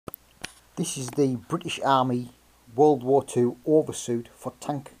This is the British Army World War II oversuit for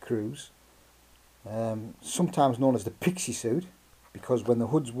tank crews, sometimes known as the pixie suit, because when the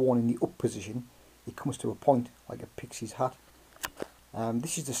hood's worn in the up position it comes to a point like a pixie's hat.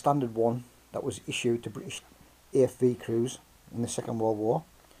 This is the standard one that was issued to British AFV crews in the Second World War.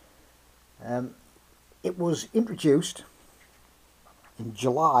 It was introduced in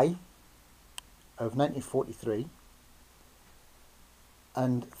July of 1943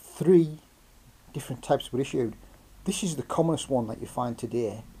 and 3 different types were issued. This is the commonest one that you find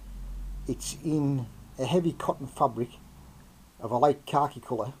today. It's in a heavy cotton fabric of a light khaki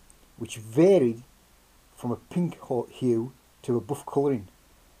colour, which varied from a pink hue to a buff colouring.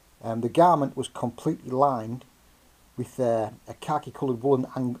 The garment was completely lined with a khaki coloured woolen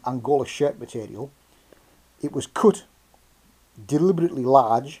Angola shirt material. It was cut deliberately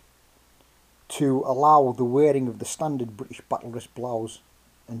large to allow the wearing of the standard British battle dress blouse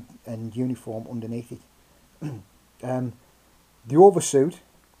and uniform underneath it. The oversuit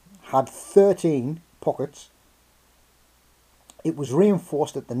had 13 pockets. It was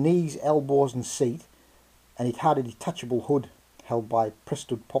reinforced at the knees, elbows and seat, and it had a detachable hood held by press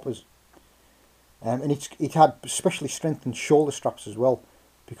stud poppers. And it had specially strengthened shoulder straps as well,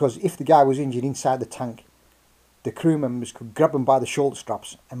 because if the guy was injured inside the tank, the crew members could grab him by the shoulder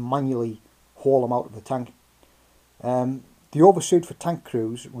straps and manually haul him out of the tank. The oversuit for tank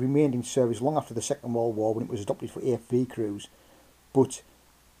crews remained in service long after the Second World War, when it was adopted for AFV crews, but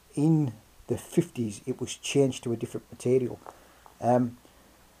in the 50s it was changed to a different material.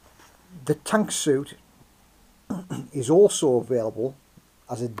 The tank suit is also available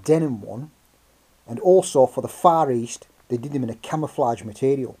as a denim one, and also for the Far East they did them in a camouflage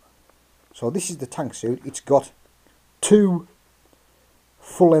material. So this is the tank suit. It's got 2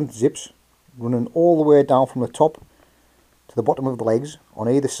 full-length zips running all the way down from the top to the bottom of the legs on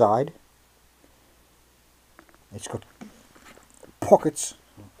either side. It's got pockets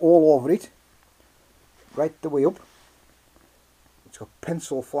all over it, right the way up. It's got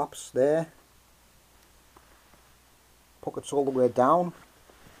pencil flaps there, pockets all the way down.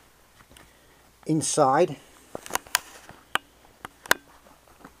 Inside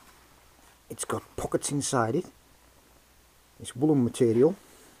it's got pockets inside it. It's woolen material,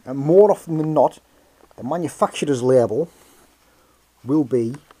 and more often than not the manufacturer's label will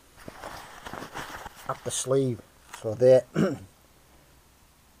be at the sleeve. So there.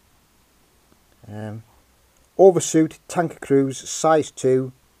 Oversuit tank crews size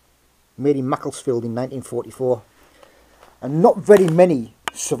 2, made in Macclesfield in 1944, and not very many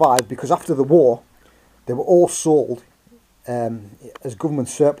survived, because after the war they were all sold as government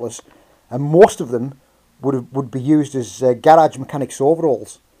surplus, and most of them would be used as garage mechanics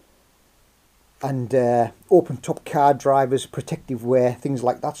overalls and open top car drivers, protective wear, things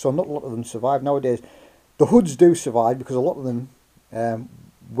like that. So not a lot of them survive nowadays. The hoods do survive, because a lot of them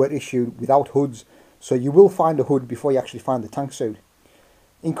were issued without hoods, so you will find a hood before you actually find the tank suit.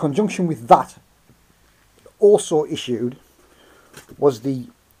 In conjunction with that, also issued was the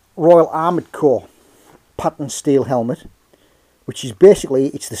Royal Armoured Corps pattern steel helmet, which is basically,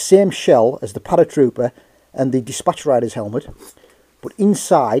 it's the same shell as the paratrooper and the dispatch rider's helmet, but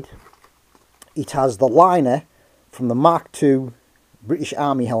inside it has the liner from the Mark II British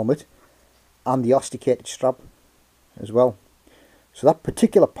Army helmet and the elasticated strap as well. So that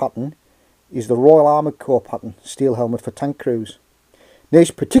particular pattern is the Royal Armoured Corps pattern steel helmet for tank crews. Now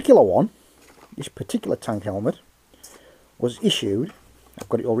this particular one, this particular tank helmet, was issued, I've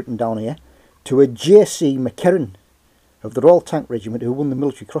got it all written down here, to a J.C. McKerran of the Royal Tank Regiment, who won the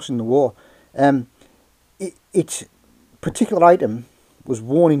Military Cross in the war. Its particular item was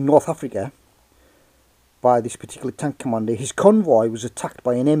worn in North Africa by this particular tank commander. His convoy was attacked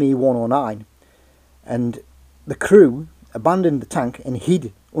by an ME-109, and the crew abandoned the tank and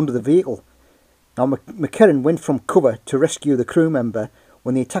hid under the vehicle. Now McKerran went from cover to rescue the crew member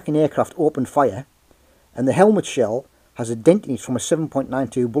when the attacking aircraft opened fire, and the helmet shell has a dent in it from a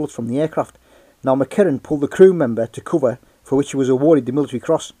 7.92 bullet from the aircraft. Now McKerran pulled the crew member to cover, for which he was awarded the Military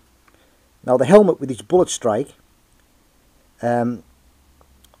Cross. Now the helmet with its bullet strike and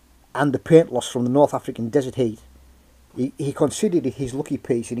the paint loss from the North African desert heat, he considered it his lucky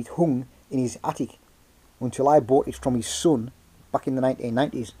piece, and it hung in his attic until I bought it from his son back in the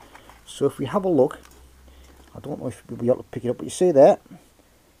 1990s. So if we have a look, I don't know if we'll be able to pick it up, but you see there,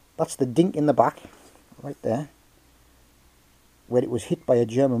 that's the dink in the back, right there, where it was hit by a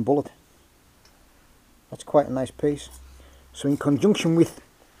German bullet. That's quite a nice piece. So in conjunction with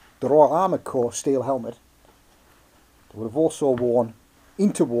the Royal Armoured Corps steel helmet, they would have also worn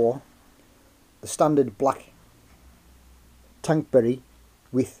into war the standard black tank berry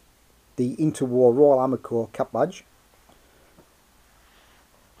with the interwar Royal Armoured Corps cap badge,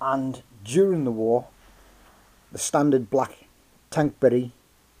 and during the war the standard black tank berry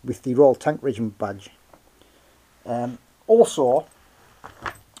with the Royal Tank Regiment badge. Also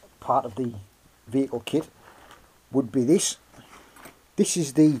part of the vehicle kit would be this. This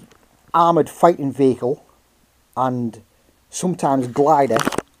is the armoured fighting vehicle and sometimes glider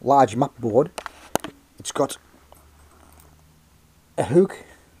large map board. It's got a hook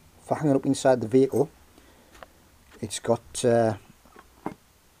for hanging up inside the vehicle. It's got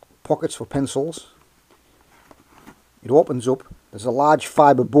pockets for pencils. It opens up. There's a large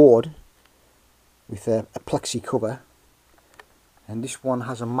fibre board with a plexi cover, and this one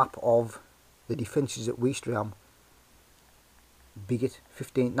has a map of the defences at Weestram, Bigot,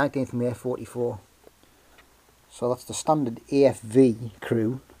 19th May 44. So that's the standard AFV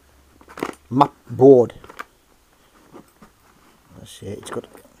crew map board. Let's see, it's got,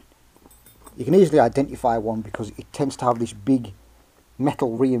 you can easily identify one because it tends to have this big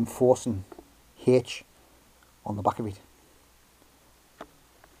metal reinforcing H on the back of it.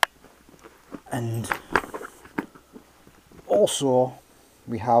 And also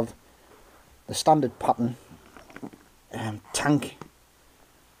we have the standard pattern tank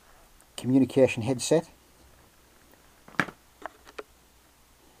communication headset.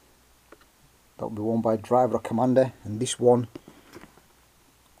 That will be worn by a driver or commander, and this one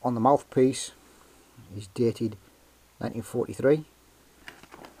on the mouthpiece is dated 1943.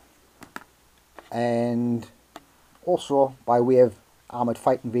 And also, by way of armoured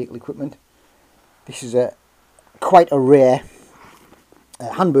fighting vehicle equipment, this is quite a rare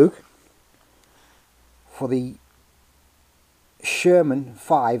handbook for the Sherman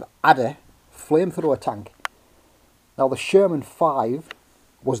 5 Adder flamethrower tank. Now the Sherman 5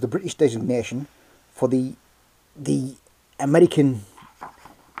 was the British designation for the American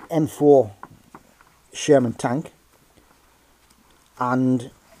M4 Sherman tank, and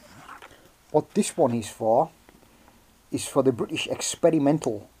what this one is for the British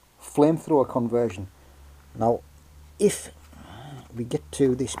experimental flamethrower conversion. Now if we get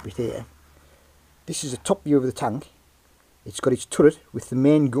to this bit here, this is a top view of the tank. It's got its turret with the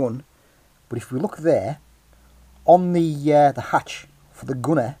main gun, but if we look there on the hatch for the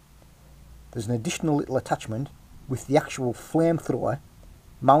gunner, there's an additional little attachment with the actual flamethrower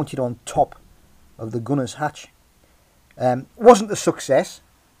mounted on top of the gunner's hatch. Wasn't a success.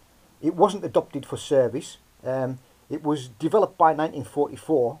 It wasn't adopted for service. It was developed by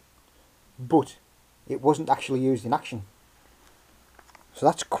 1944, but it wasn't actually used in action. So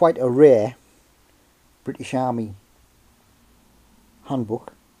that's quite a rare British Army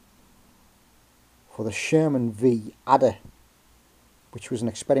handbook for the Sherman V Adder, which was an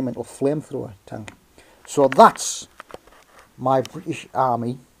experimental flamethrower tank. So that's my British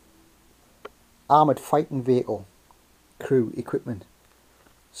Army armoured fighting vehicle crew equipment,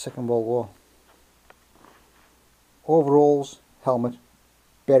 Second World War. Overalls, helmet,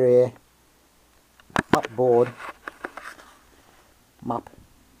 beret, map board, map,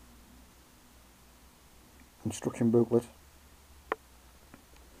 instruction booklet.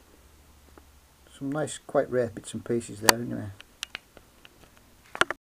 Some nice, quite rare bits and pieces there anyway.